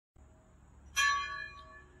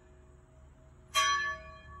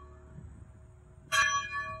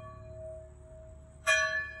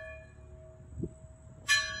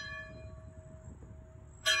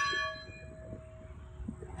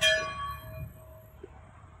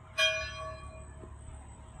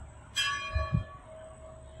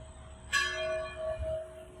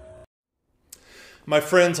My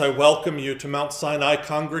friends, I welcome you to Mount Sinai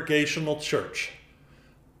Congregational Church.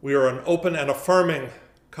 We are an open and affirming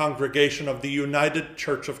congregation of the United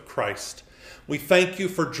Church of Christ. We thank you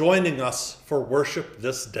for joining us for worship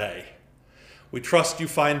this day. We trust you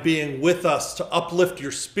find being with us to uplift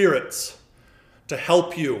your spirits, to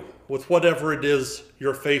help you with whatever it is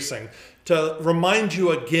you're facing, to remind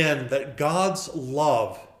you again that God's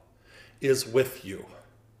love is with you.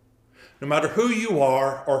 No matter who you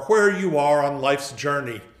are or where you are on life's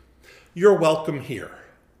journey, you're welcome here.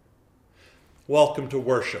 Welcome to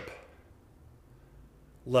worship.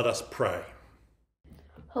 Let us pray.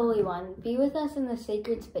 Holy One, be with us in the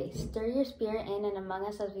sacred space. Stir your spirit in and among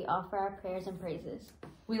us as we offer our prayers and praises.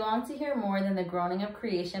 We long to hear more than the groaning of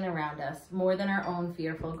creation around us, more than our own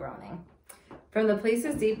fearful groaning. From the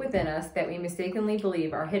places deep within us that we mistakenly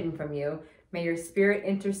believe are hidden from you, may your spirit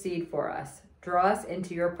intercede for us. Draw us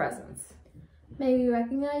into your presence. May we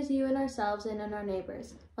recognize you in ourselves and in our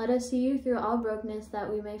neighbors. Let us see you through all brokenness,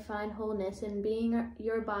 that we may find wholeness in being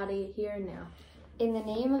your body here and now. In the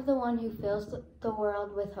name of the one who fills the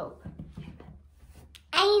world with hope.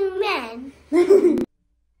 Amen.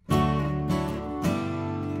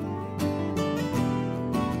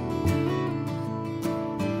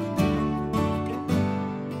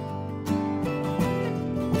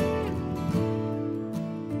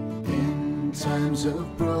 In times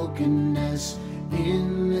of brokenness,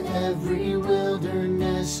 in every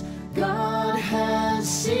wilderness, God has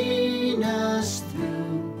seen us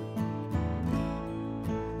through.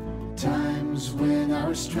 Times when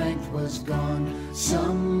our strength was gone,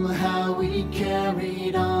 somehow we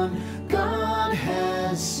carried on. God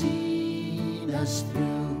has seen us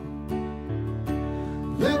through.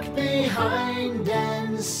 Look behind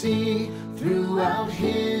and see, throughout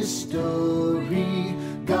history,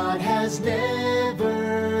 God has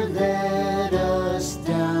never let us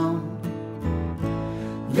down.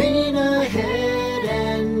 Lean ahead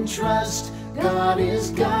and trust, God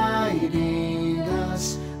is guiding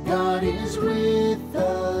us. God is with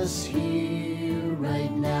us here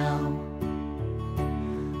right now.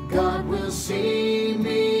 God will see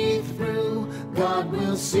me through. God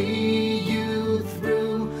will see you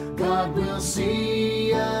through. God will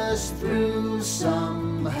see us through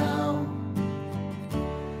somehow.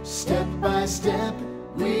 Step by step,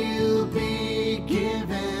 we'll be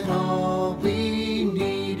given all we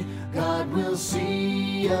need. God will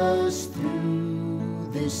see us through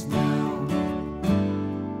this now.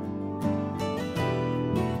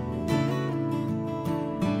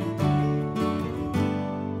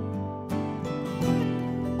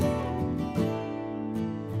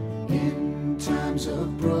 In times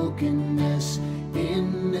of brokenness,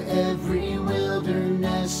 in every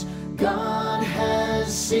wilderness, God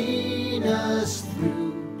has seen us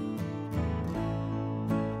through.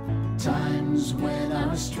 Times when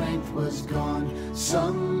our strength was gone,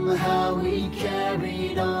 somehow we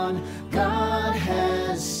carried on. God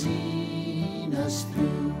has seen us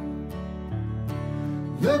through.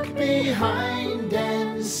 Look behind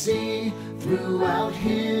and see, throughout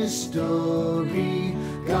history,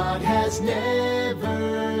 God has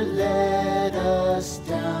never let us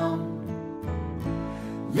down.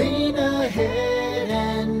 Lean ahead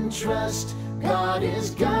and trust, God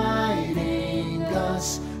is guiding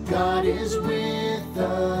us. God is with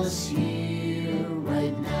us here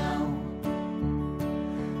right now.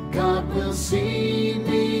 God will see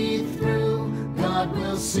me through. God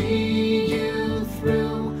will see you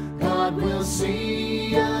through. God will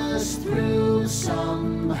see us through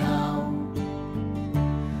somehow.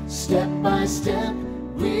 Step by step,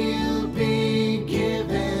 we'll be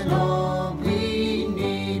given all we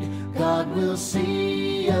need. God will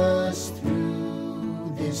see us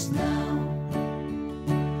through this now.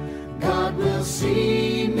 God will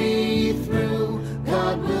see me through.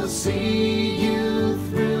 God will see you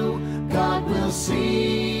through. God will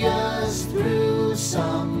see us through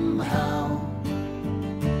somehow.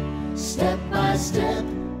 Step by step,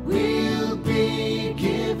 we'll be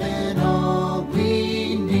given all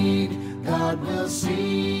we need. God will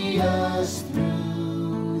see us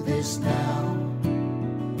through this now.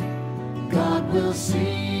 God will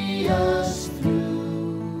see us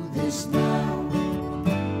through this now.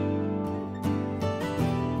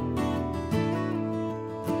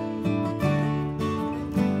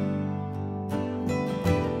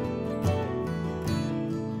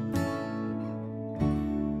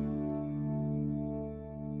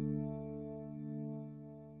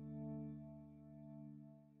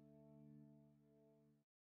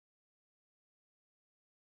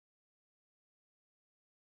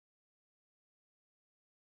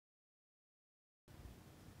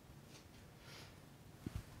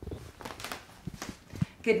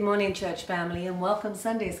 Good morning, church family, and welcome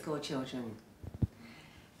Sunday School children.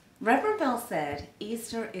 Reverend Bell said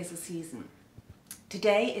Easter is a season.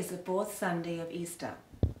 Today is the fourth Sunday of Easter,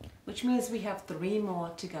 which means we have 3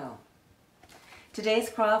 more to go.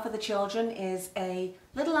 Today's craft for the children is a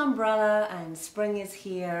little umbrella, and spring is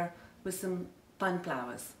here with some fun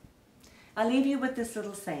flowers. I'll leave you with this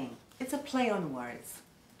little saying. It's a play on words.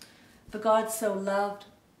 For God so loved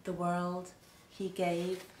the world, he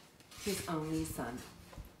gave his only Son.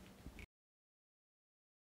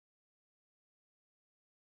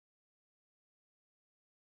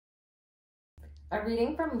 A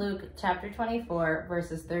reading from Luke chapter 24,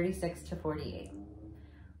 verses 36 to 48.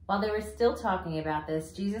 While they were still talking about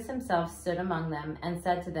this, Jesus himself stood among them and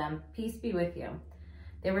said to them, "Peace be with you."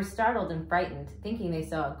 They were startled and frightened, thinking they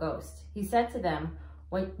saw a ghost. He said to them,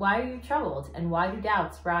 "Why are you troubled, and why do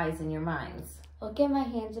doubts rise in your minds?" Look at my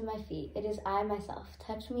hands and my feet. It is I myself.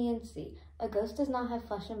 Touch me and see. A ghost does not have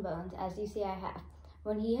flesh and bones, as you see I have.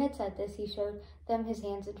 When he had said this, he showed them his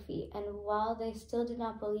hands and feet, and while they still did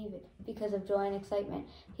not believe it because of joy and excitement,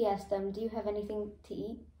 he asked them, "Do you have anything to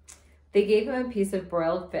eat?" They gave him a piece of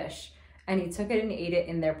broiled fish, and he took it and ate it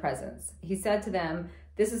in their presence. He said to them,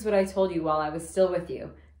 "This is what I told you while I was still with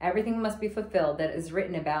you. Everything must be fulfilled that is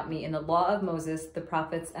written about me in the law of Moses, the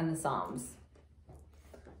prophets, and the Psalms."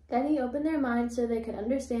 Then he opened their minds so they could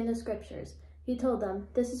understand the scriptures. He told them,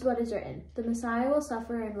 "This is what is written. The Messiah will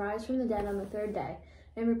suffer and rise from the dead on the 3rd day,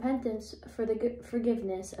 and repentance for the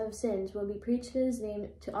forgiveness of sins will be preached in his name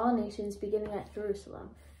to all nations, beginning at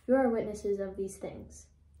Jerusalem. You are witnesses of these things."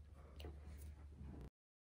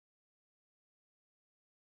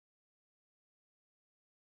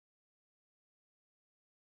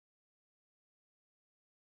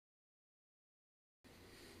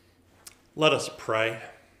 Let us pray.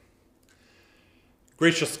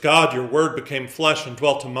 Gracious God, your word became flesh and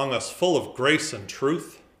dwelt among us, full of grace and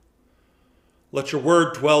truth. Let your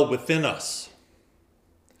word dwell within us.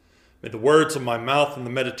 May the words of my mouth and the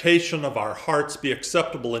meditation of our hearts be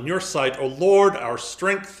acceptable in your sight, O Lord, our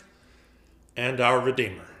strength and our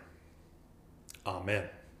Redeemer. Amen.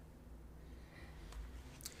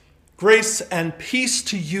 Grace and peace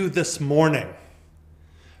to you this morning.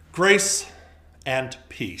 Grace and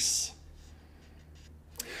peace.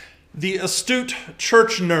 The astute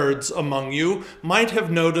church nerds among you might have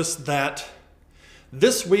noticed that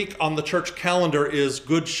this week on the church calendar is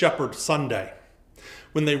Good Shepherd Sunday,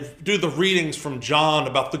 when they do the readings from John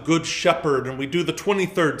about the Good Shepherd, and we do the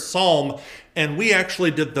 23rd Psalm, and we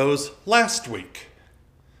actually did those last week.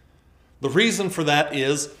 The reason for that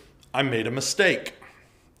is I made a mistake,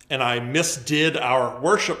 and I misdid our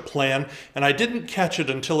worship plan, and I didn't catch it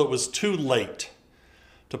until it was too late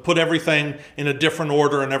to put everything in a different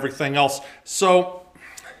order and everything else. So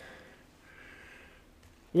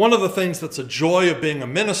one of the things that's a joy of being a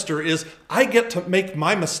minister is I get to make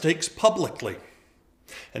my mistakes publicly.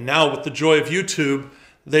 And now with the joy of YouTube,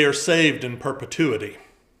 they are saved in perpetuity.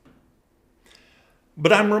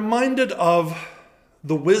 But I'm reminded of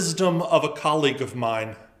the wisdom of a colleague of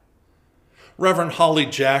mine, Reverend Holly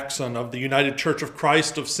Jackson of the United Church of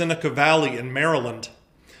Christ of Seneca Valley in Maryland.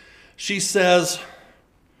 She says,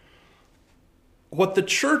 what the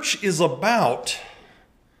church is about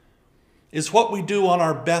is what we do on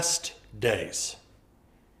our best days.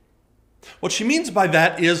 What she means by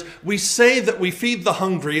that is we say that we feed the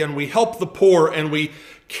hungry and we help the poor and we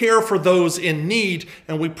care for those in need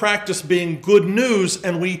and we practice being good news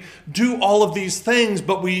and we do all of these things,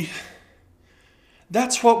 but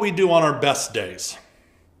that's what we do on our best days.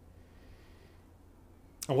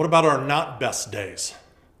 And what about our not best days?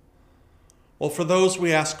 Well, for those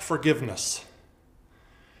we ask forgiveness.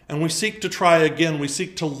 And we seek to try again. We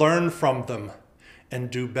seek to learn from them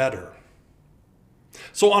and do better.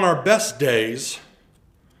 So on our best days,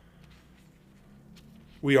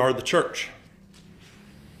 we are the church.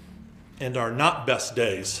 And our not best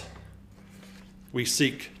days, we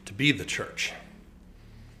seek to be the church.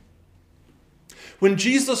 When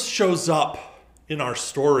Jesus shows up in our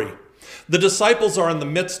story, the disciples are in the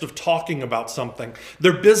midst of talking about something.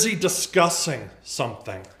 They're busy discussing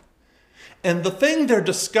something. And the thing they're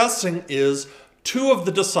discussing is 2 of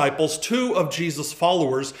the disciples, 2 of Jesus'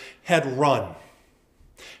 followers, had run,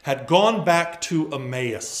 had gone back to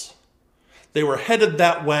Emmaus. They were headed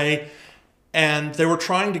that way, and they were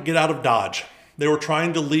trying to get out of Dodge. They were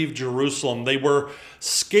trying to leave Jerusalem. They were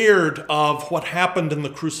scared of what happened in the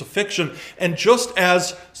crucifixion. And just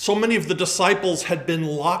as so many of the disciples had been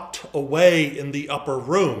locked away in the upper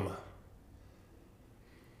room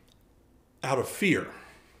out of fear,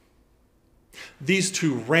 these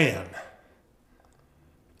 2 ran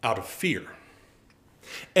out of fear.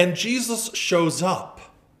 And Jesus shows up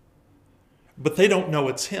but they don't know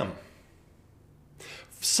it's him.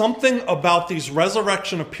 Something about these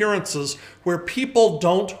resurrection appearances where people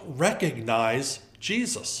don't recognize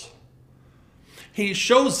Jesus. He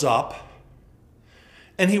shows up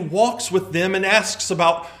and he walks with them and asks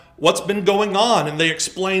about what's been going on. And they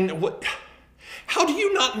explain, how do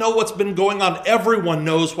you not know what's been going on? Everyone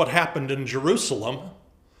knows what happened in Jerusalem.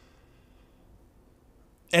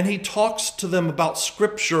 And he talks to them about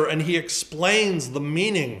Scripture and he explains the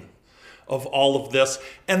meaning of all of this.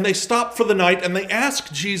 And they stop for the night and they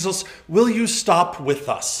ask Jesus, will you stop with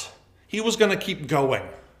us? He was going to keep going.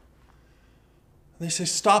 They say,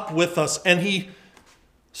 stop with us. And he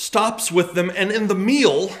stops with them. And in the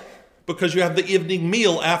meal, because you have the evening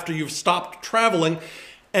meal after you've stopped traveling,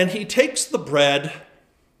 and he takes the bread,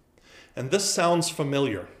 and this sounds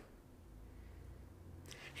familiar.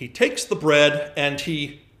 He takes the bread and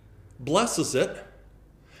he blesses it.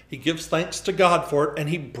 He gives thanks to God for it, and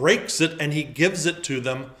he breaks it and he gives it to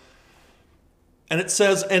them. And it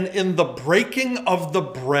says, and in the breaking of the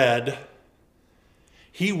bread,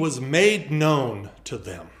 he was made known to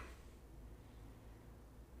them.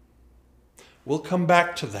 We'll come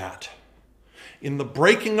back to that. In the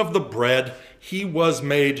breaking of the bread, he was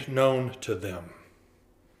made known to them.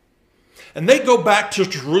 And they go back to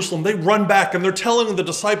Jerusalem. They run back and they're telling the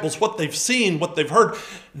disciples what they've seen, what they've heard.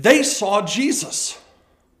 They saw Jesus.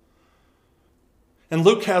 And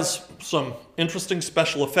Luke has some interesting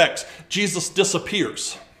special effects. Jesus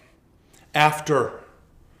disappears after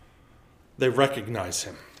they recognize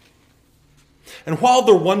him. And while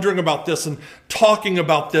they're wondering about this and talking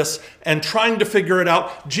about this and trying to figure it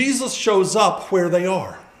out, Jesus shows up where they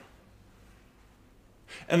are.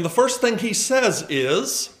 And the first thing he says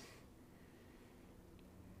is,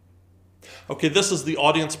 okay, this is the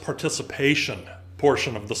audience participation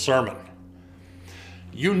portion of the sermon.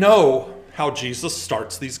 You know how Jesus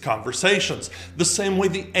starts these conversations, the same way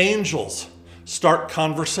the angels start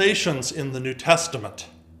conversations in the New Testament.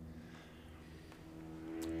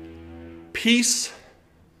 Peace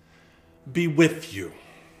be with you.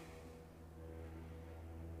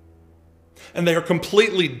 And they are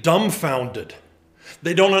completely dumbfounded.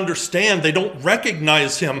 They don't understand. They don't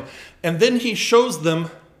recognize him. And then he shows them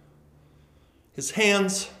his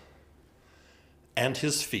hands and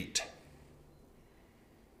his feet.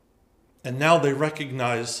 And now they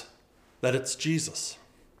recognize that it's Jesus.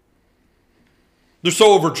 They're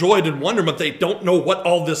so overjoyed in wonderment, they don't know what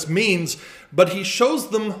all this means, but he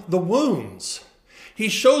shows them the wounds. He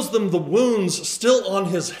shows them the wounds still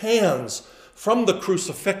on his hands from the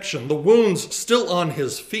crucifixion, the wounds still on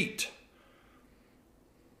his feet.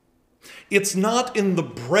 It's not in the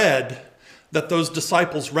bread that those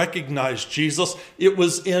disciples recognized Jesus. It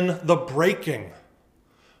was in the breaking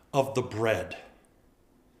of the bread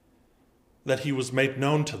that he was made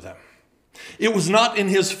known to them. It was not in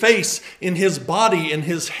his face, in his body, in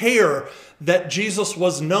his hair that Jesus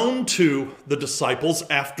was known to the disciples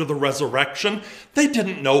after the resurrection. They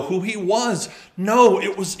didn't know who he was. No,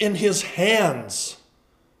 it was in his hands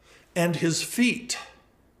and his feet.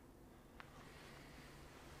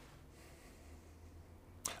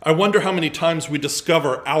 I wonder how many times we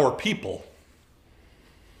discover our people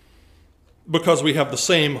because we have the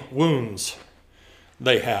same wounds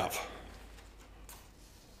they have.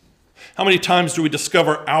 How many times do we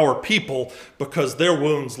discover our people because their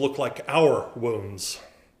wounds look like our wounds?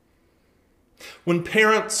 When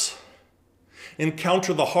parents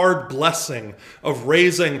encounter the hard blessing of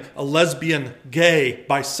raising a lesbian, gay,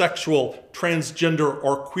 bisexual, transgender,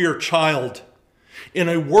 or queer child in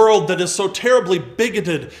a world that is so terribly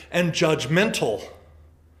bigoted and judgmental,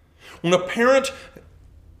 when a parent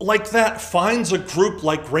like that finds a group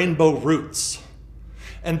like Rainbow Roots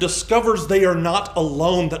and discovers they are not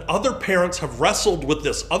alone, that other parents have wrestled with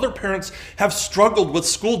this, other parents have struggled with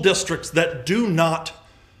school districts that do not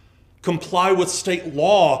comply with state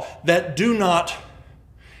law, that do not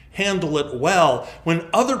handle it well, when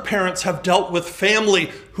other parents have dealt with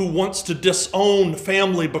family who wants to disown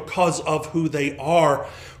family because of who they are,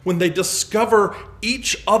 when they discover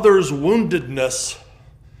each other's woundedness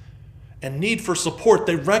and need for support,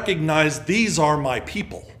 they recognize these are my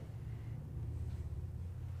people.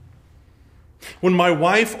 When my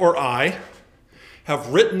wife or I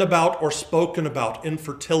have written about or spoken about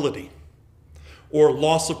infertility or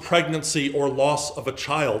loss of pregnancy or loss of a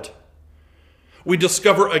child, we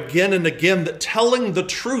discover again and again that telling the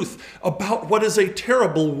truth about what is a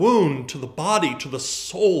terrible wound to the body, to the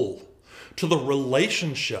soul, to the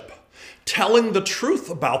relationship, telling the truth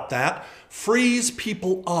about that frees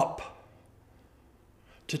people up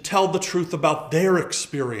to tell the truth about their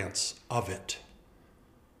experience of it.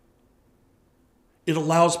 It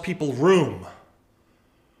allows people room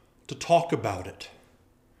to talk about it,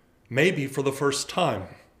 maybe for the first time.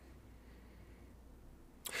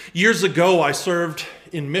 Years ago, I served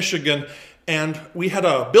in Michigan, and we had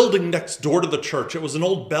a building next door to the church. It was an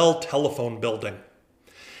old Bell telephone building.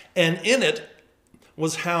 And in it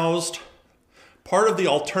was housed part of the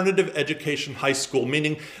alternative education high school,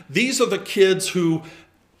 meaning these are the kids who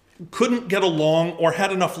couldn't get along or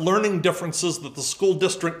had enough learning differences that the school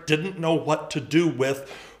district didn't know what to do with,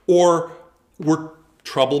 or were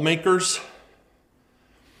troublemakers.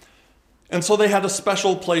 And so they had a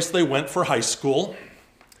special place they went for high school,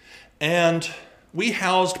 and we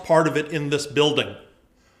housed part of it in this building.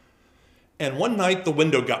 And one night the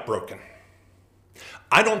window got broken.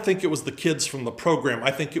 I don't think it was the kids from the program.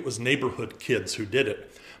 I think it was neighborhood kids who did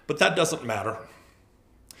it, but that doesn't matter.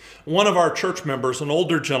 One of our church members, an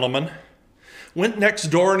older gentleman, went next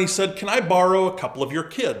door and he said, "Can I borrow a couple of your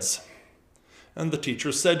kids?" And the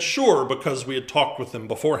teacher said, "Sure," because we had talked with them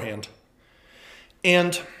beforehand.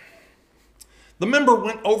 And the member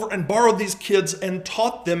went over and borrowed these kids and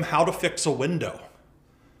taught them how to fix a window.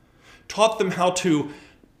 Taught them how to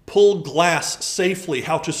pull glass safely,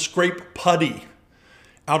 how to scrape putty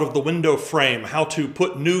out of the window frame, how to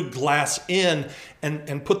put new glass in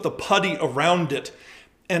and put the putty around it.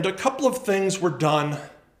 And a couple of things were done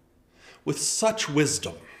with such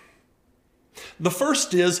wisdom. The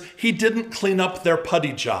first is he didn't clean up their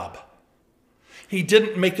putty job. He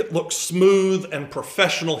didn't make it look smooth and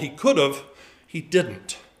professional. He could have. He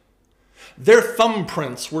didn't. Their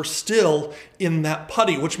thumbprints were still in that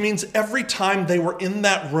putty, which means every time they were in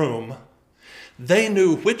that room, they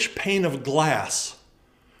knew which pane of glass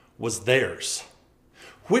was theirs,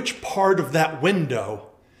 which part of that window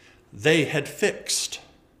they had fixed.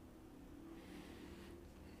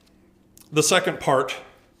 The second part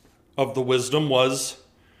of the wisdom was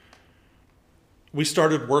we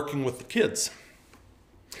started working with the kids.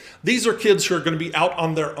 These are kids who are going to be out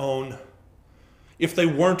on their own, if they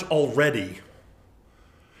weren't already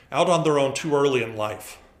out on their own too early in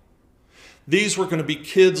life. These were going to be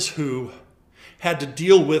kids who had to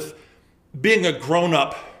deal with being a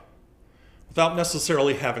grown-up without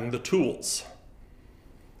necessarily having the tools.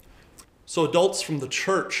 So adults from the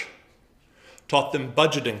church taught them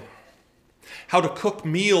budgeting, how to cook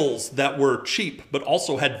meals that were cheap but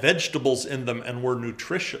also had vegetables in them and were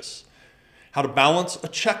nutritious, how to balance a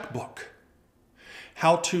checkbook,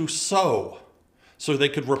 how to sew so they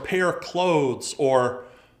could repair clothes or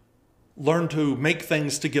learn to make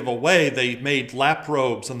things to give away. They made lap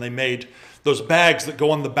robes and they made those bags that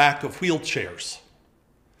go on the back of wheelchairs.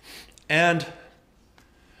 And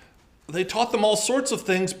they taught them all sorts of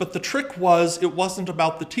things, but the trick was it wasn't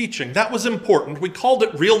about the teaching. That was important. We called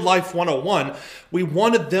it Real Life 101. We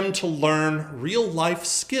wanted them to learn real life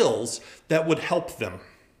skills that would help them.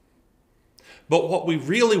 But what we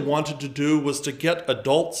really wanted to do was to get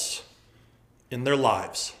adults in their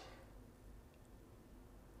lives.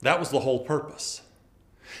 That was the whole purpose.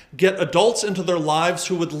 Get adults into their lives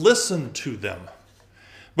who would listen to them.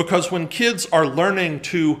 Because when kids are learning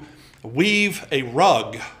to weave a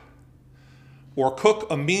rug, or cook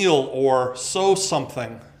a meal, or sew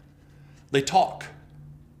something, they talk.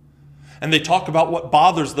 And they talk about what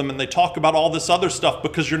bothers them, and they talk about all this other stuff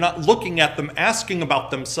because you're not looking at them asking about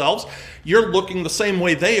themselves. You're looking the same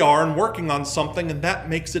way they are and working on something, and that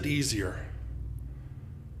makes it easier.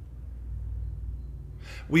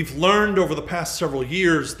 We've learned over the past several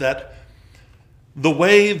years that the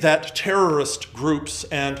way that terrorist groups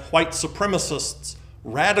and white supremacists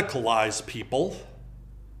radicalize people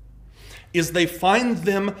is they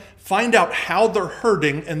find out how they're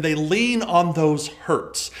hurting, and they lean on those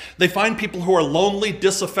hurts. They find people who are lonely,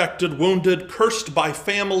 disaffected, wounded, cursed by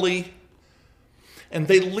family, and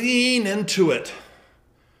they lean into it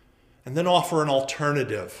and then offer an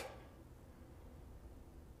alternative.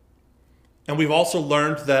 And we've also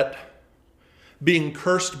learned that being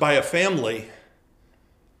cursed by a family,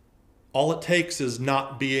 all it takes is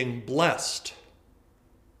not being blessed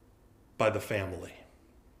by the family.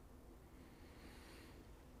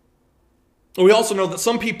 We also know that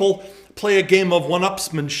some people play a game of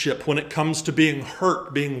one-upsmanship when it comes to being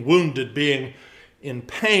hurt, being wounded, being in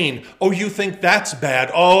pain. Oh, you think that's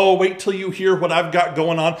bad? Oh, wait till you hear what I've got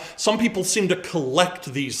going on. Some people seem to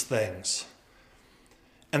collect these things,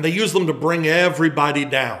 and they use them to bring everybody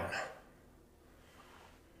down.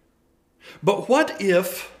 But what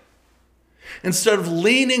if, instead of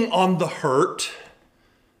leaning on the hurt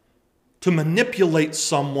to manipulate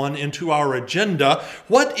someone into our agenda,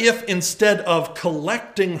 what if instead of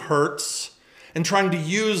collecting hurts and trying to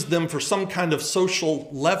use them for some kind of social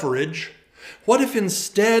leverage, what if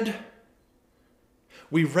instead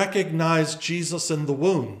we recognize Jesus in the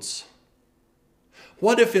wounds?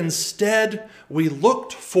 What if instead we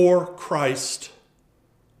looked for Christ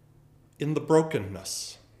in the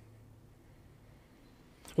brokenness?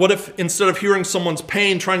 What if instead of hearing someone's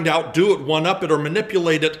pain, trying to outdo it, one-up it, or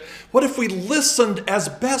manipulate it, what if we listened as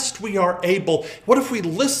best we are able? What if we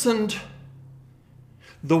listened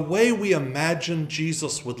the way we imagine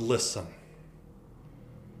Jesus would listen?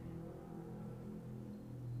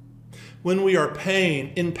 When we are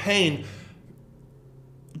in pain,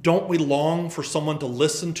 don't we long for someone to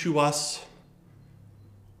listen to us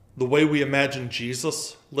the way we imagine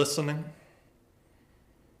Jesus listening?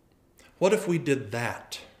 What if we did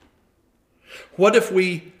that? What if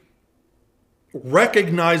we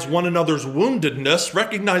recognize one another's woundedness,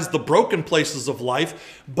 recognize the broken places of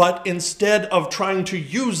life, but instead of trying to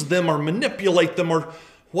use them or manipulate them, or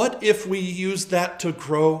what if we use that to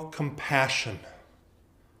grow compassion?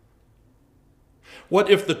 What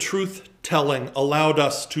if the truth-telling allowed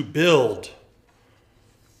us to build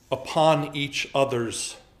upon each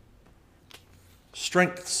other's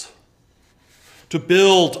strengths? To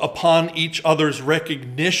build upon each other's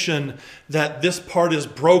recognition that this part is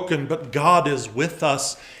broken, but God is with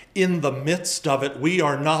us in the midst of it. We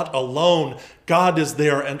are not alone. God is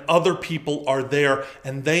there and other people are there,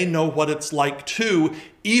 and they know what it's like too,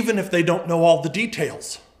 even if they don't know all the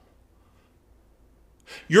details.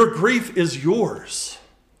 Your grief is yours.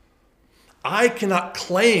 I cannot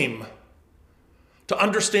claim to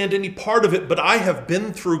understand any part of it, but I have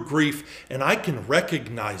been through grief and I can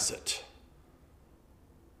recognize it.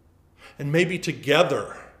 And maybe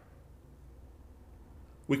together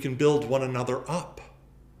we can build one another up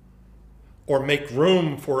or make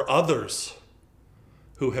room for others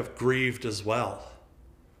who have grieved as well.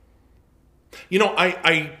 You know,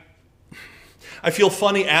 I feel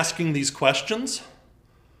funny asking these questions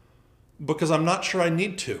because I'm not sure I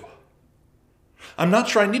need to. I'm not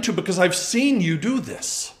sure I need to because I've seen you do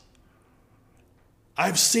this.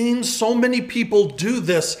 I've seen so many people do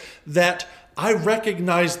this that I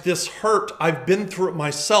recognize this hurt. I've been through it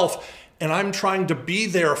myself, and I'm trying to be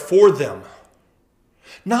there for them.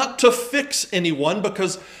 Not to fix anyone,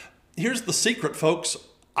 because here's the secret, folks.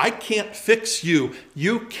 I can't fix you.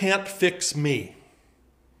 You can't fix me.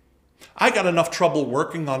 I got enough trouble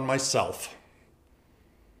working on myself.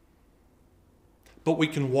 But we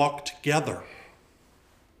can walk together.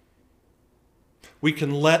 We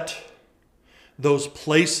can let those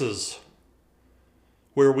places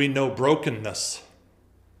where we know brokenness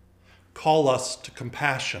call us to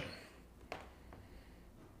compassion.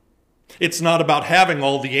 It's not about having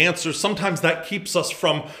all the answers. Sometimes that keeps us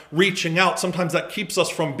from reaching out. Sometimes that keeps us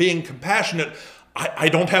from being compassionate. I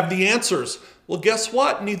don't have the answers. Well, guess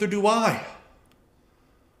what? Neither do I.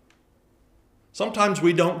 Sometimes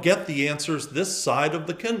we don't get the answers this side of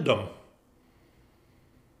the kingdom.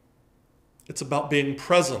 It's about being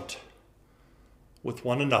present with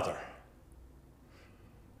one another.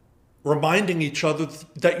 Reminding each other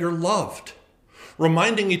that you're loved.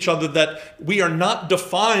 Reminding each other that we are not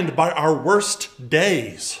defined by our worst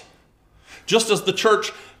days. Just as the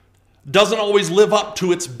church doesn't always live up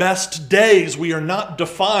to its best days, we are not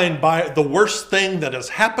defined by the worst thing that has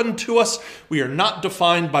happened to us. We are not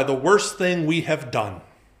defined by the worst thing we have done.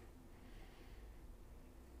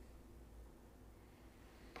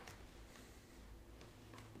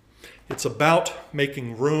 It's about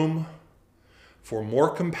making room for more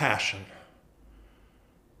compassion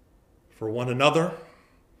for one another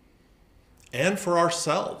and for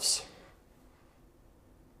ourselves.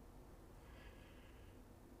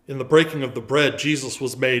 In the breaking of the bread, Jesus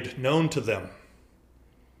was made known to them.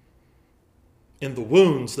 In the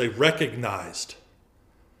wounds, they recognized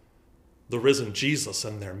the risen Jesus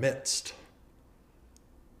in their midst.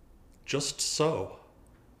 Just so.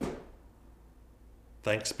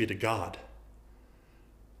 Thanks be to God.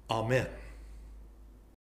 Amen.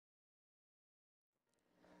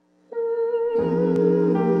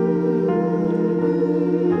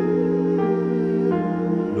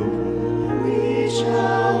 We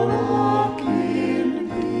shall walk in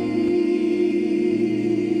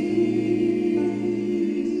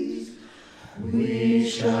peace. We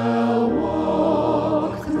shall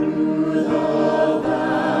walk through the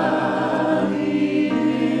valley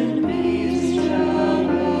in peace. Shall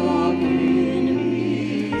walk in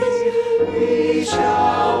peace.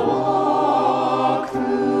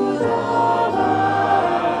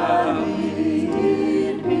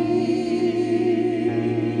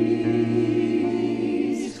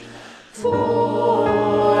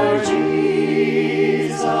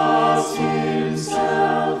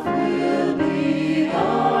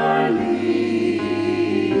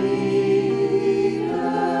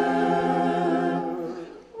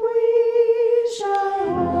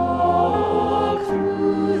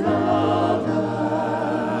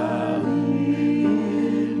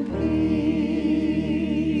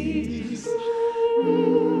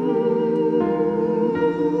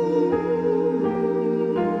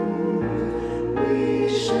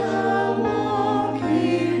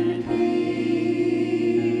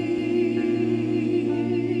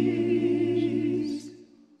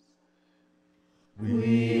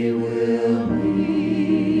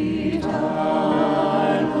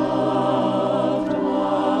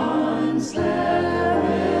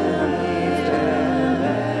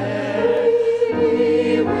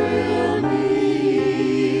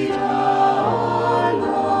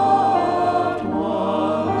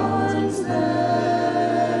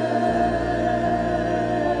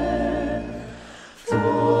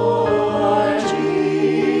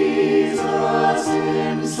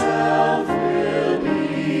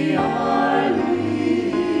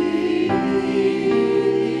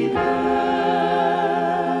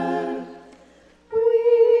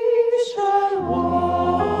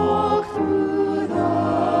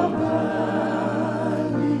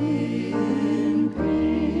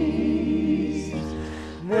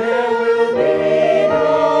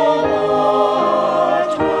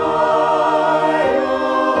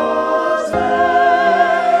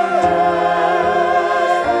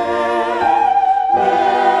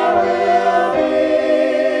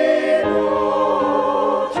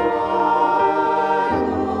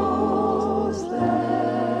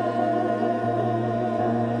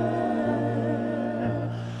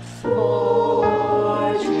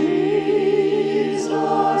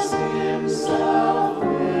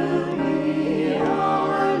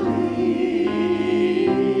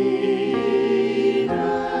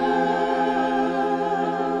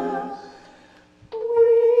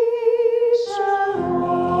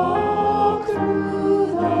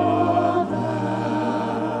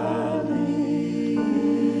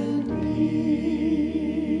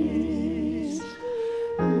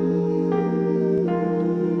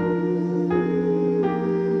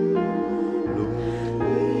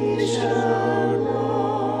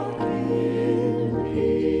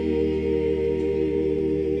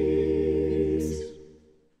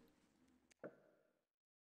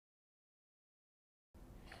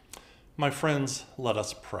 My friends, let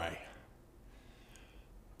us pray.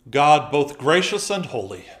 God, both gracious and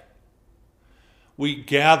holy, we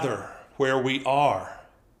gather where we are.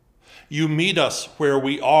 You meet us where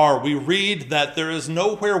we are. We read that there is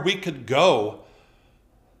nowhere we could go,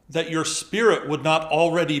 that your Spirit would not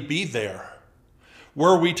already be there.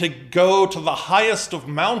 Were we to go to the highest of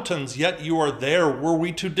mountains, yet you are there. Were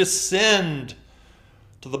we to descend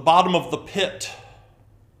to the bottom of the pit,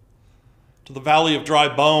 to the valley of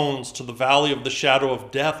dry bones, to the valley of the shadow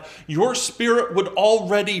of death, your Spirit would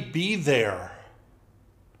already be there.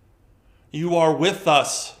 You are with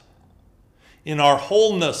us in our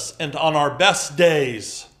wholeness and on our best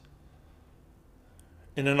days,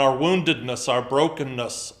 and in our woundedness, our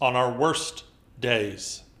brokenness, on our worst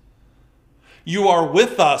days. You are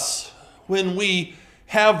with us when we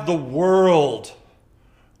have the world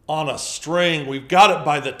on a string. We've got it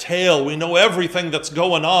by the tail. We know everything that's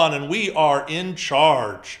going on, and we are in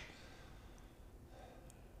charge.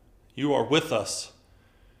 You are with us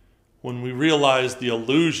when we realize the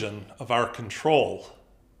illusion of our control,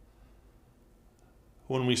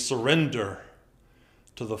 when we surrender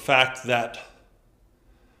to the fact that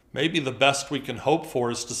maybe the best we can hope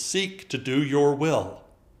for is to seek to do your will.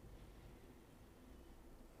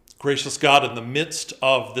 Gracious God, in the midst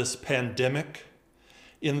of this pandemic,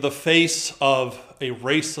 in the face of a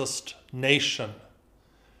racist nation,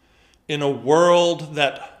 in a world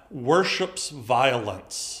that worships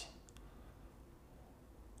violence,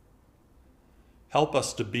 help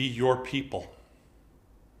us to be your people.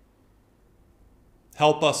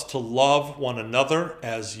 Help us to love one another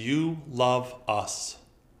as you love us.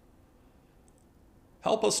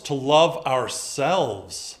 Help us to love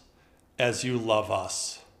ourselves as you love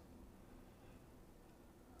us.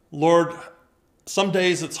 Lord, some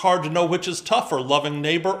days it's hard to know which is tougher, loving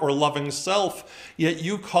neighbor or loving self, yet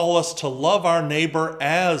you call us to love our neighbor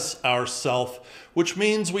as ourself, which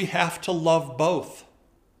means we have to love both.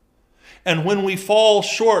 And when we fall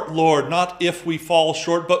short, Lord, not if we fall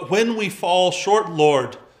short, but when we fall short,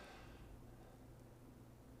 Lord,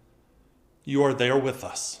 you are there with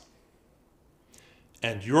us.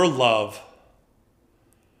 And your love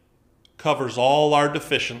covers all our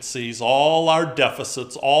deficiencies, all our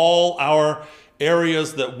deficits, all our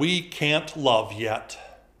areas that we can't love yet.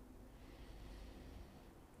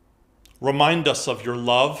 Remind us of your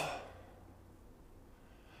love.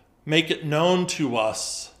 Make it known to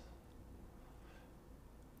us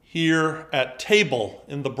here at table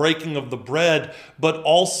in the breaking of the bread, but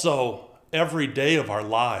also every day of our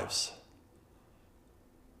lives.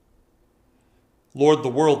 Lord, the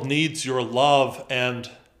world needs your love,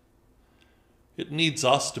 and it needs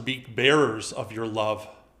us to be bearers of your love.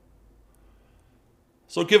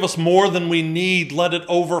 So give us more than we need. Let it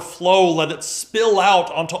overflow. Let it spill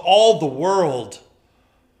out onto all the world.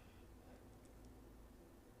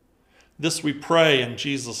 This we pray in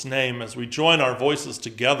Jesus' name as we join our voices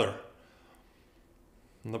together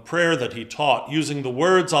in the prayer that he taught, using the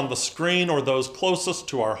words on the screen or those closest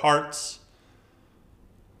to our hearts.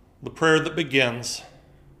 The prayer that begins,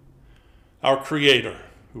 Our Creator,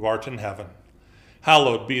 who art in heaven,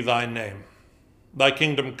 hallowed be thy name. Thy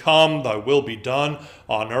kingdom come, thy will be done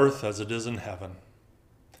on earth as it is in heaven.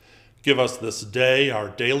 Give us this day our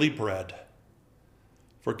daily bread.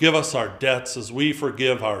 Forgive us our debts as we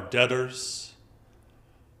forgive our debtors.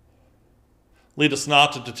 Lead us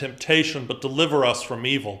not into temptation, but deliver us from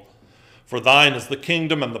evil. For thine is the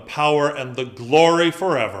kingdom and the power and the glory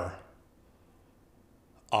forever.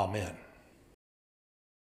 Amen.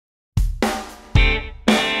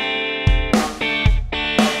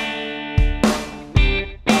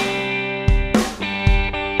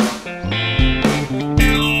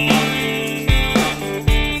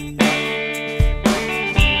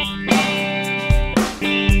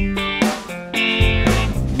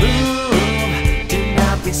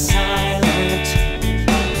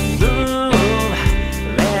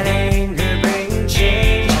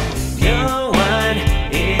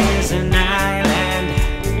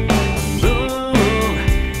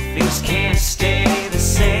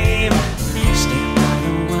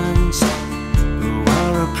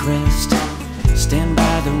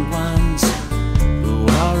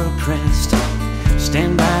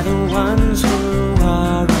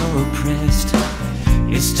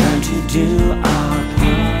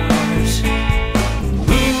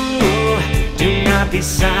 Be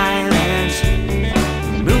silent,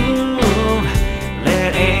 move,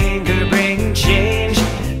 let anger bring change.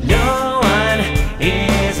 No one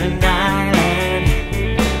is an island.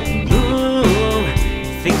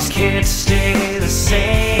 Move, things can't stay the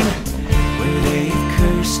same. Where they have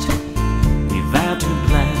cursed, we vow to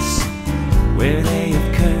bless. Where they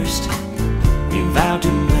have cursed,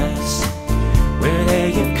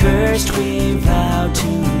 trust we vowed to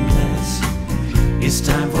bless. It's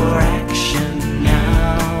time for action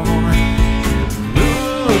now.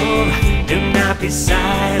 Move, do not be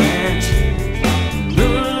silent.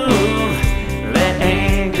 Move, let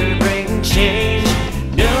anger bring change.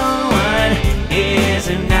 No one is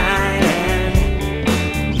an island.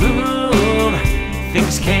 Move,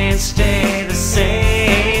 things can't stay the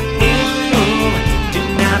same. Move, do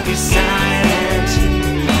not be silent.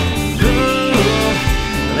 Move,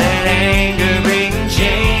 let anger bring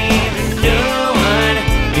change. No one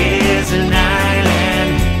is an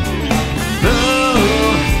island.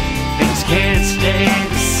 Move, things can't stay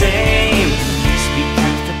the same. Speak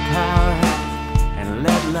truth to power and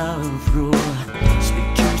let love rule. Speak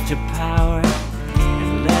truth to power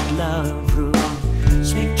and let love rule.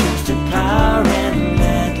 Speak truth to power and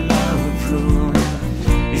let love rule.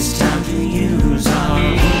 It's time to use our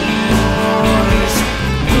voice.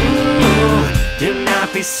 Move, do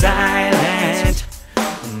not be silent.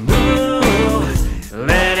 Move,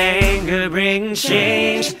 let anger bring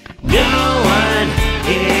change. No one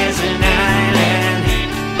is an island.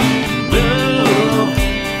 Move,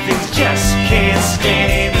 things just can't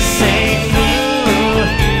stay the same. Move,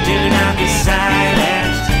 do not be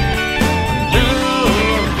silent.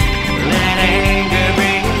 Move, let anger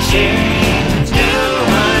bring change. No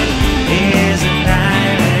one is an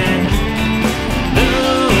island.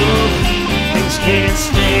 Move, things can't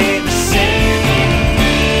stay the same.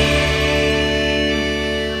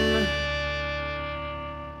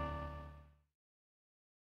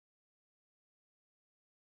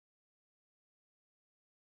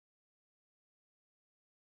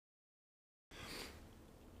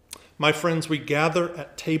 My friends, we gather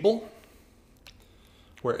at table,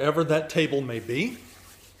 wherever that table may be.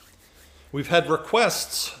 We've had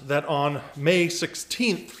requests that on May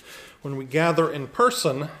 16th, when we gather in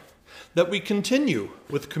person, that we continue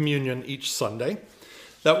with communion each Sunday.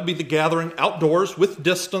 That would be the gathering outdoors with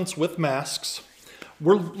distance, with masks.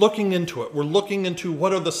 We're looking into it. We're looking into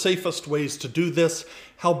what are the safest ways to do this.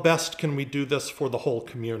 How best can we do this for the whole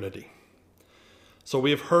community? So we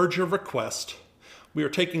have heard your request. We are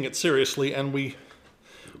taking it seriously, and we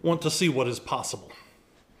want to see what is possible.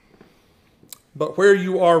 But where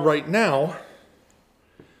you are right now,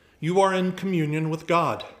 you are in communion with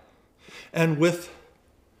God and with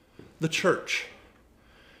the church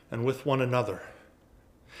and with one another.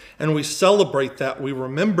 And we celebrate that, we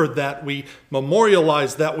remember that, we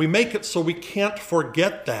memorialize that, we make it so we can't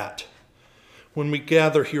forget that when we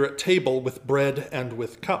gather here at table with bread and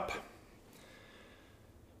with cup.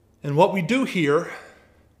 And what we do here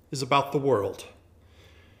is about the world.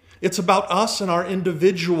 It's about us and our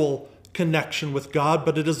individual connection with God,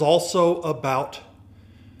 but it is also about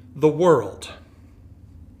the world.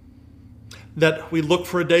 That we look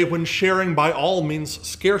for a day when sharing by all means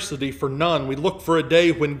scarcity for none. We look for a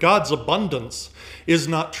day when God's abundance is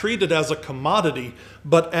not treated as a commodity,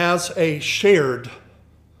 but as a shared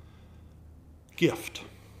gift.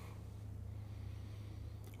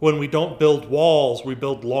 When we don't build walls, we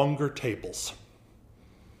build longer tables.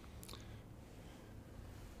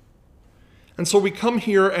 And so we come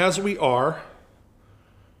here as we are,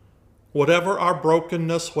 whatever our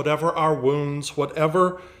brokenness, whatever our wounds,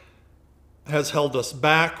 whatever has held us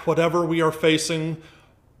back, whatever we are facing,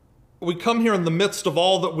 we come here in the midst of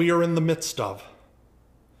all that we are in the midst of.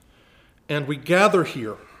 And we gather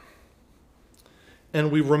here,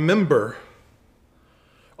 and we remember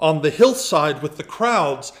on the hillside with the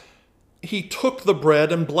crowds, he took the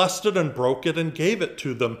bread and blessed it and broke it and gave it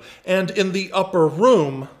to them. And in the upper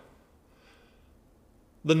room,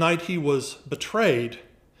 the night he was betrayed,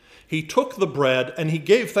 he took the bread and he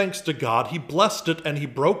gave thanks to God. He blessed it and he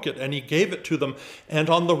broke it and he gave it to them. And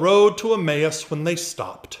on the road to Emmaus, when they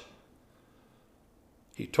stopped,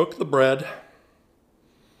 he took the bread,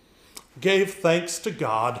 gave thanks to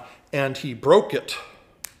God, and he broke it.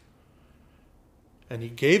 And he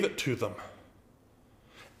gave it to them.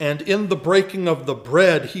 And in the breaking of the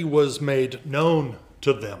bread, he was made known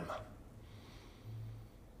to them.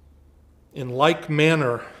 In like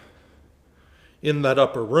manner, in that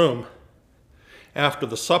upper room, after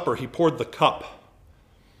the supper, he poured the cup.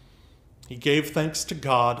 He gave thanks to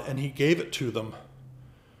God, and he gave it to them,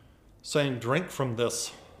 saying, "Drink from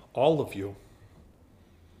this, all of you.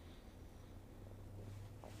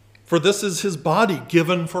 For this is his body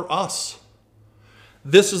given for us.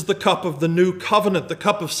 This is the cup of the new covenant, the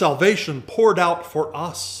cup of salvation poured out for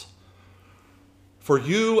us, for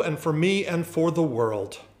you and for me and for the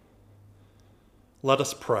world." Let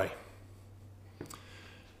us pray.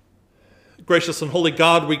 Gracious and holy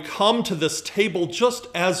God, we come to this table just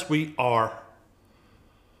as we are,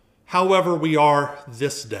 however we are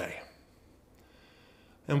this day.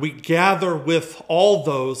 And we gather with all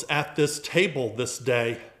those at this table this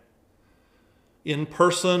day, in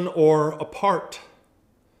person or apart.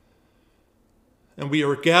 And we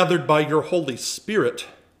are gathered by your Holy Spirit.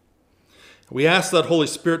 We ask that Holy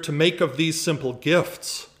Spirit to make of these simple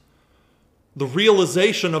gifts the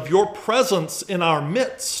realization of your presence in our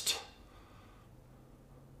midst.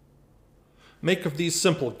 Make of these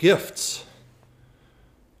simple gifts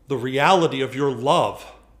the reality of your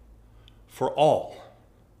love for all.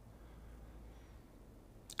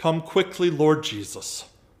 Come quickly, Lord Jesus.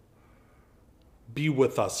 Be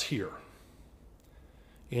with us here.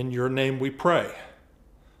 In your name we pray.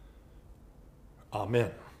 Amen.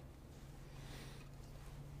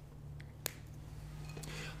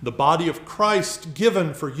 The body of Christ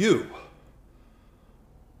given for you.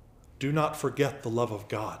 Do not forget the love of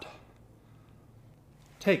God.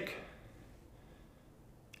 Take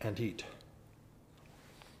and eat.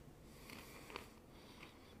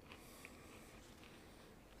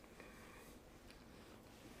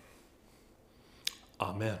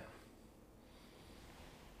 Amen.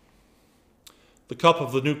 The cup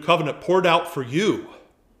of the new covenant poured out for you,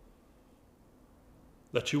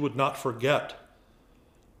 that you would not forget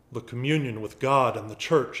the communion with God and the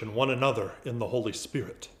church and one another in the Holy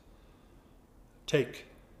Spirit. Take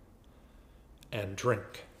and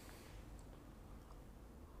drink.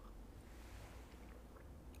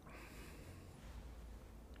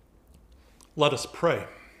 Let us pray.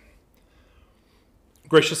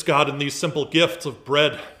 Gracious God, in these simple gifts of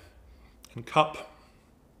bread and cup,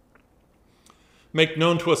 make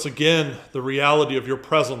known to us again the reality of your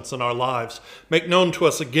presence in our lives. Make known to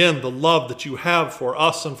us again the love that you have for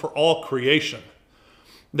us and for all creation,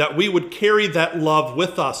 that we would carry that love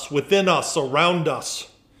with us, within us, around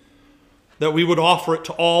us, that we would offer it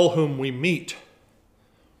to all whom we meet,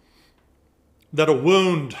 that a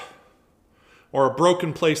wound or a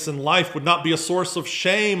broken place in life would not be a source of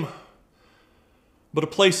shame, but a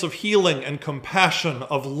place of healing and compassion,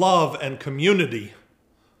 of love and community,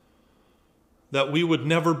 that we would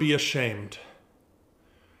never be ashamed,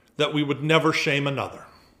 that we would never shame another.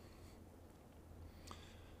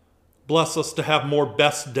 Bless us to have more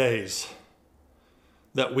best days,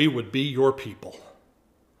 that we would be your people.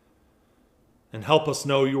 And help us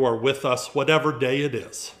know you are with us whatever day it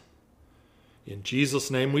is. In Jesus'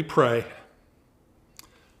 name we pray.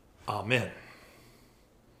 Amen.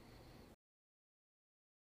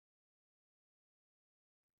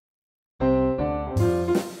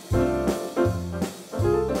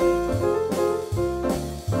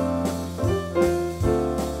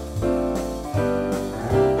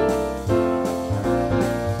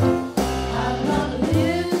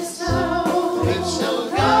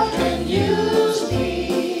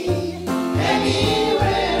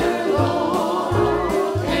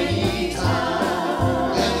 Anytime.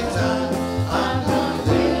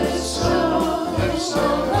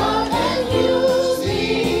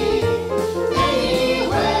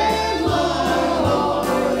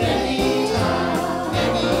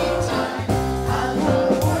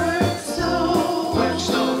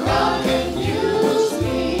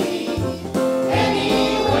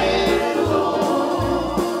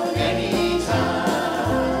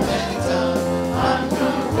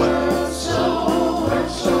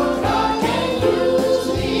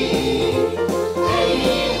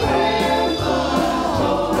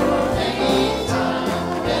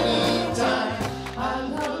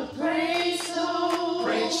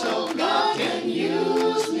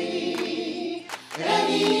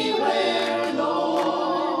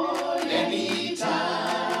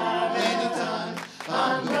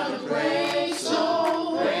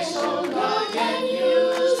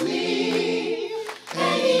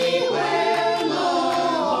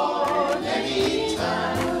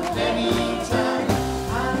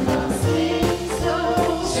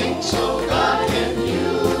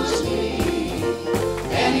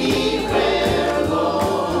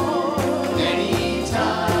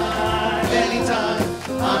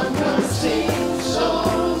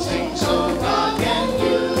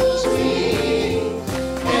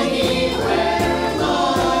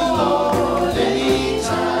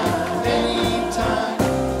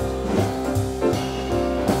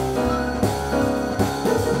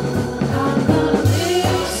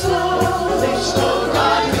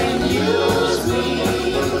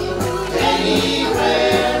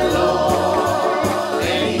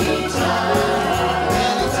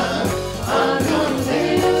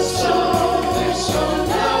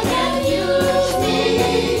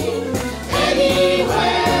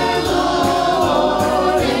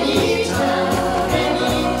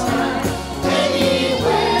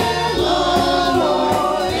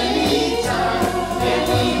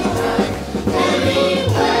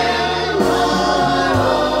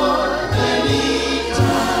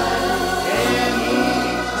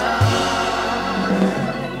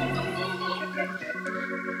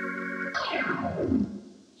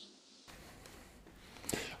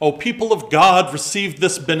 O people of God, receive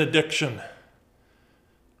this benediction.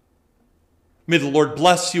 May the Lord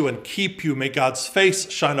bless you and keep you. May God's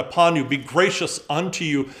face shine upon you, be gracious unto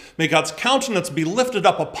you. May God's countenance be lifted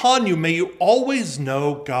up upon you. May you always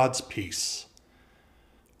know God's peace.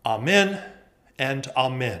 Amen and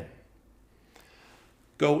amen.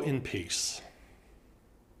 Go in peace.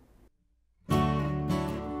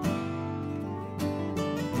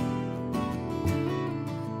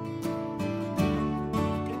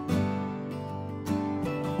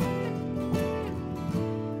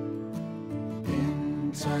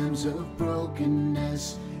 Times of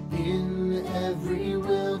brokenness, in every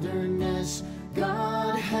wilderness,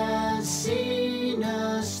 God has seen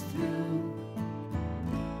us through.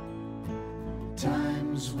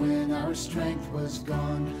 Times when our strength was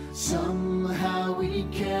gone, somehow we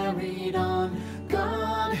carried on.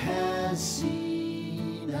 God has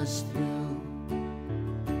seen us through.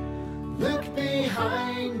 Look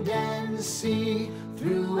behind and see,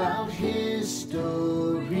 throughout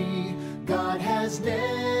history, God has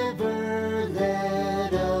never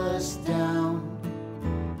let us down.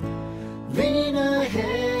 Lean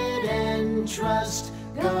ahead and trust,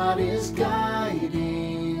 God is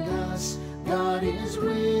guiding us. God is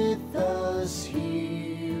with us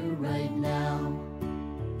here right now.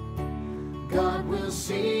 God will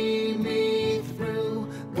see me through.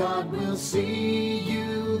 God will see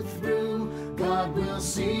you through. God will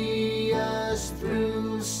see us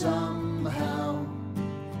through somehow.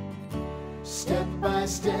 Step by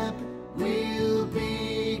step, we'll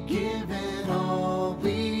be given all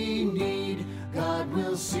we need. God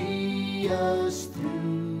will see us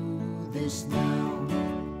through this now.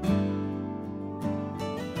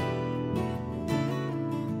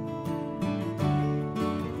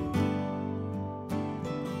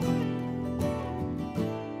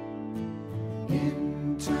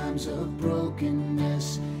 In times of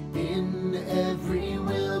brokenness, in every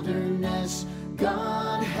wilderness,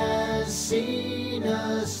 God has seen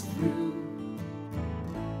us through.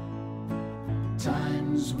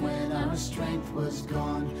 Times when our strength was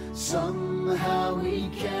gone, somehow we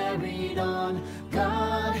carried on.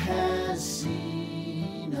 God has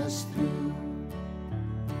seen us through.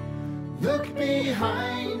 Look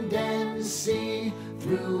behind and see,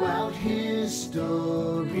 throughout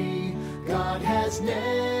history, God has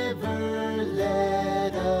never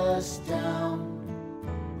let us down.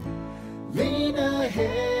 Lean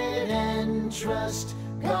ahead and trust,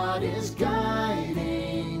 God is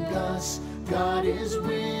guiding us. God is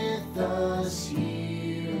with us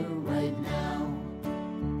here right now.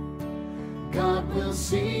 God will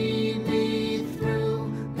see me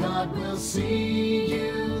through. God will see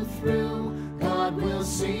you through. God will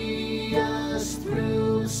see us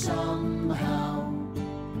through somehow.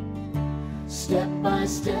 Step by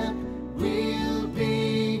step, we'll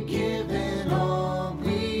be given all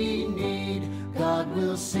we need. God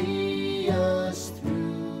will see us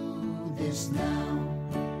through this now.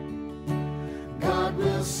 God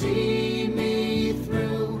will see me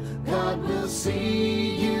through. God will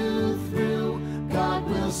see you through. God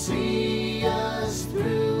will see us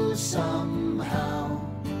through somehow.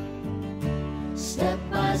 Step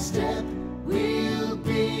by step, we'll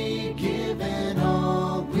be given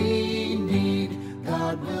all we need.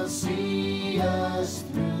 God will see us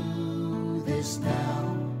through this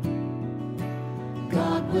now.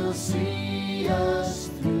 God will see us